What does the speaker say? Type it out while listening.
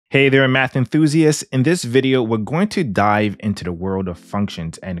Hey there, math enthusiasts. In this video, we're going to dive into the world of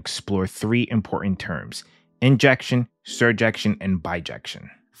functions and explore three important terms: injection, surjection, and bijection.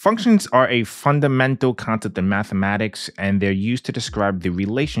 Functions are a fundamental concept in mathematics, and they're used to describe the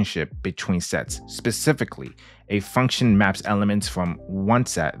relationship between sets. Specifically, a function maps elements from one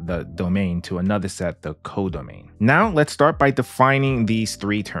set, the domain, to another set, the codomain. Now, let's start by defining these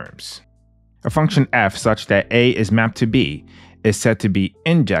three terms. A function f such that a is mapped to b is said to be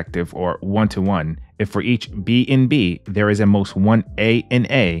injective or one-to-one if for each b in b there is at most one a in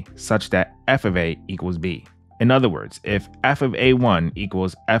a such that f of a equals b. In other words, if f of a1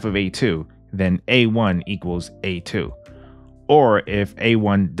 equals f of a2, then a1 equals a2. Or if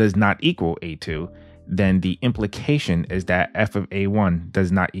a1 does not equal a2, then the implication is that f of a1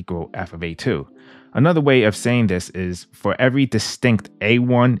 does not equal f of a2. Another way of saying this is for every distinct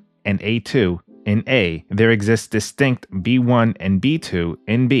a1 and a2 in A, there exists distinct b1 and b2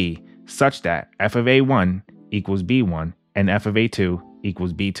 in B, such that f of a1 equals b1 and f of a2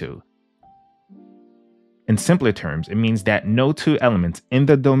 equals b2. In simpler terms, it means that no two elements in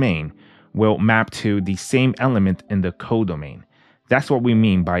the domain will map to the same element in the codomain. That's what we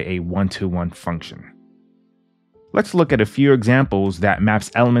mean by a one-to-one function. Let's look at a few examples that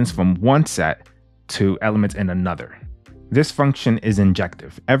maps elements from one set to elements in another. This function is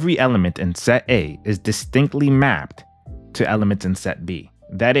injective. Every element in set A is distinctly mapped to elements in set B.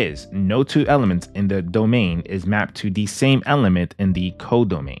 That is, no two elements in the domain is mapped to the same element in the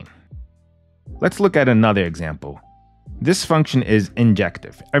codomain. Let's look at another example. This function is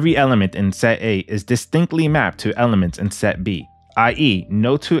injective. Every element in set A is distinctly mapped to elements in set B, i.e.,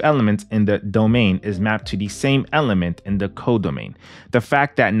 no two elements in the domain is mapped to the same element in the codomain. The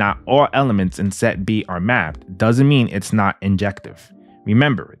fact that not all elements in set B are mapped doesn't mean it's not injective.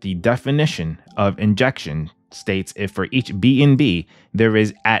 Remember, the definition of injection states if for each b in B there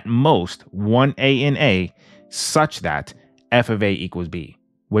is at most one a in A such that f of a equals b,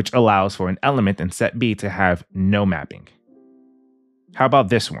 which allows for an element in set B to have no mapping. How about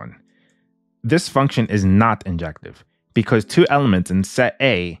this one? This function is not injective, because two elements in set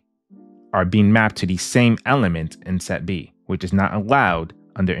A are being mapped to the same element in set B, which is not allowed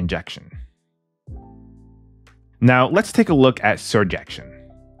under injection. Now let's take a look at surjection.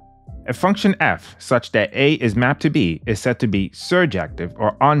 A function f such that A is mapped to B is said to be surjective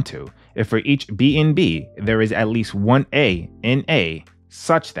or onto if for each b in B there is at least one a in A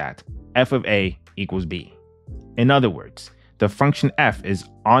such that f of a equals b. In other words, the function f is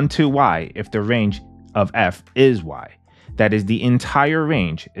onto y if the range of f is y. That is, the entire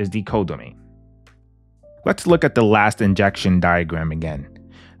range is the codomain. Let's look at the last injection diagram again.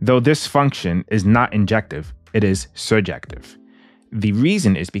 Though this function is not injective, it is surjective. The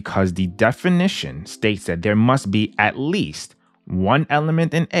reason is because the definition states that there must be at least one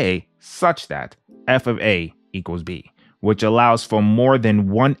element in A such that f of a equals b, which allows for more than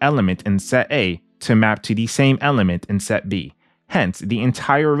one element in set A to map to the same element in set B. Hence, the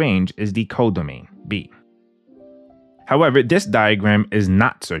entire range is the codomain, B. However, this diagram is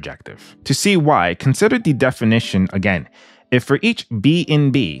not surjective. To see why, consider the definition again. If for each b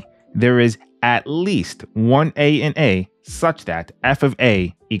in B, there is at least one a in A such that f of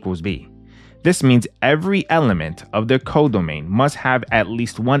a equals b. This means every element of the codomain must have at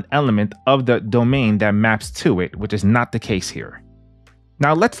least one element of the domain that maps to it, which is not the case here.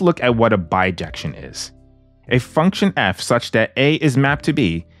 Now let's look at what a bijection is. A function f such that a is mapped to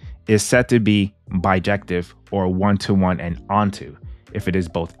b is said to be bijective or one-to-one and onto if it is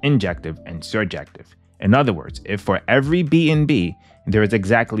both injective and surjective. In other words, if for every b in B there is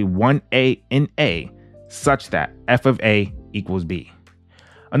exactly one a in A such that f of a equals b.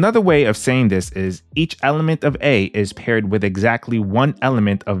 Another way of saying this is each element of A is paired with exactly one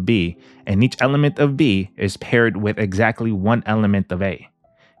element of B, and each element of B is paired with exactly one element of A.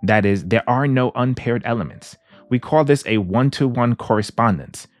 That is, there are no unpaired elements. We call this a one-to-one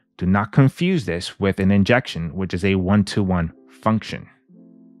correspondence. Do not confuse this with an injection, which is a one-to-one function.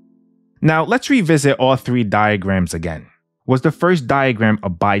 Now let's revisit all three diagrams again. Was the first diagram a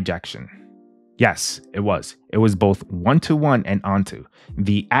bijection? Yes, it was. It was both one-to-one and onto.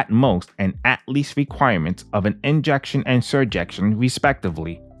 The at most and at least requirements of an injection and surjection,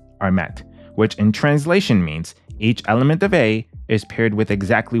 respectively, are met, which in translation means each element of A is paired with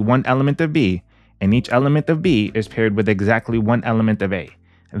exactly one element of B, and each element of B is paired with exactly one element of A.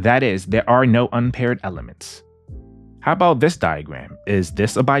 That is, there are no unpaired elements. How about this diagram? Is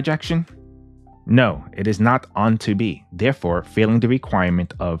this a bijection? No, it is not onto B, therefore failing the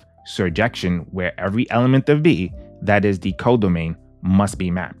requirement of surjection where every element of B, that is the codomain, must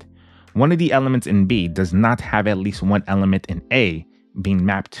be mapped. One of the elements in B does not have at least one element in A, being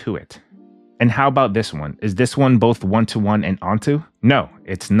mapped to it. And how about this one? Is this one both one-to-one and onto? No,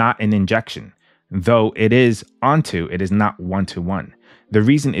 it's not an injection. Though it is onto, it is not one-to-one. The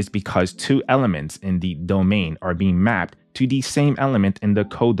reason is because two elements in the domain are being mapped to the same element in the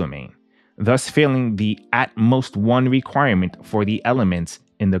codomain, thus failing the at most one requirement for the elements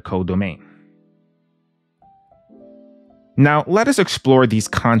in the codomain. Now, let us explore these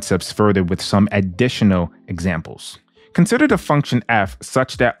concepts further with some additional examples. Consider the function f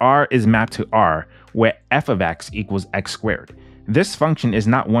such that r is mapped to r, where f of x equals x squared. This function is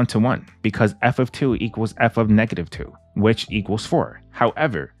not one-to-one because f of 2 equals f of negative 2, which equals 4.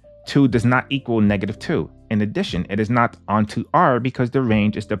 However, 2 does not equal negative 2. In addition, it is not onto R because the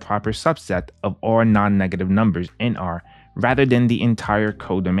range is the proper subset of all non-negative numbers in R rather than the entire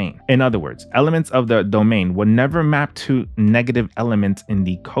codomain. In other words, elements of the domain will never map to negative elements in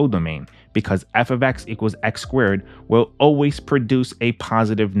the codomain because f of x equals x squared will always produce a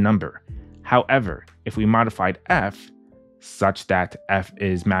positive number. However, if we modified f such that f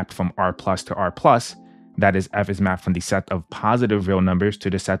is mapped from r plus to r plus, that is, f is mapped from the set of positive real numbers to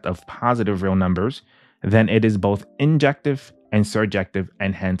the set of positive real numbers, then it is both injective and surjective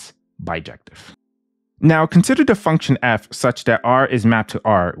and hence bijective. Now consider the function f such that r is mapped to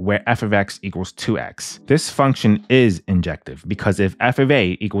r where f of x equals 2x. This function is injective because if f of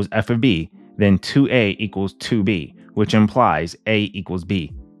a equals f of b, then 2a equals 2b, which implies a equals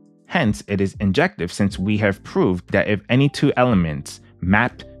b. Hence, it is injective since we have proved that if any two elements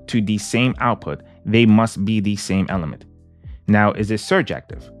mapped to the same output, they must be the same element. Now, is it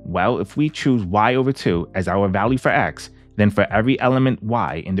surjective? Well, if we choose y over 2 as our value for x, then for every element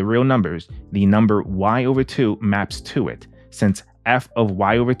y in the real numbers, the number y over 2 maps to it, since f of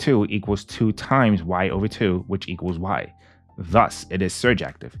y over 2 equals 2 times y over 2, which equals y. Thus, it is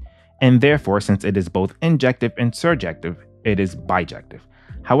surjective. And therefore, since it is both injective and surjective, it is bijective.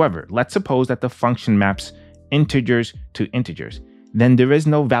 However, let's suppose that the function maps integers to integers. Then there is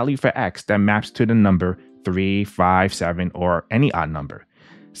no value for x that maps to the number 3, 5, 7, or any odd number,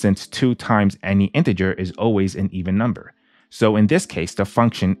 since 2 times any integer is always an even number. So in this case, the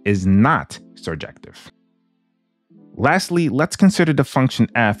function is not surjective. Lastly, let's consider the function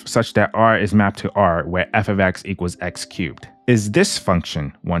f such that r is mapped to r where f of x equals x cubed. Is this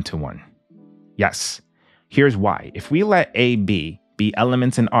function one-to-one? Yes. Here's why. If we let a, b be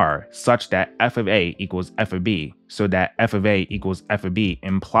elements in R such that f of a equals f of b, so that f of a equals f of b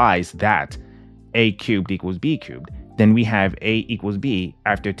implies that a cubed equals b cubed, then we have a equals b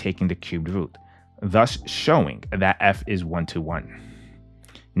after taking the cubed root, thus showing that f is one-to-one.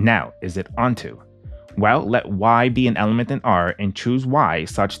 Now, is it onto? Well, let y be an element in R and choose y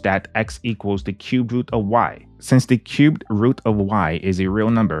such that x equals the cubed root of y. Since the cubed root of y is a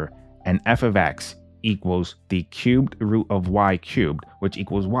real number and f of x equals the cubed root of y cubed, which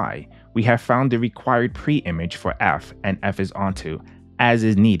equals y, we have found the required pre-image for f, and f is onto, as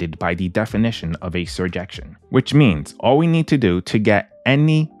is needed by the definition of a surjection. Which means all we need to do to get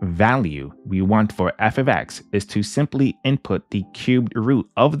any value we want for f of x is to simply input the cubed root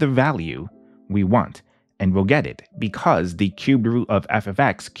of the value we want, and we'll get it, because the cubed root of f of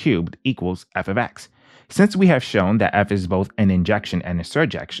x cubed equals f of x. Since we have shown that f is both an injection and a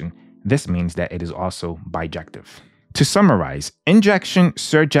surjection, this means that it is also bijective. To summarize, injection,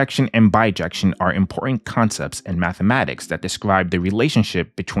 surjection, and bijection are important concepts in mathematics that describe the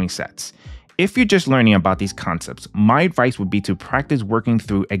relationship between sets. If you're just learning about these concepts, my advice would be to practice working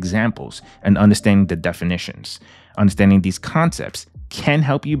through examples and understanding the definitions. Understanding these concepts can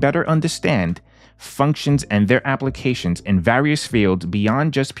help you better understand functions and their applications in various fields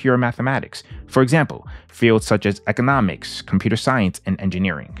beyond just pure mathematics. For example, fields such as economics, computer science, and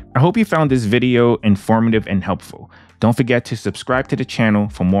engineering. I hope you found this video informative and helpful. Don't forget to subscribe to the channel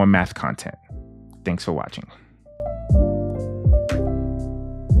for more math content. Thanks for watching.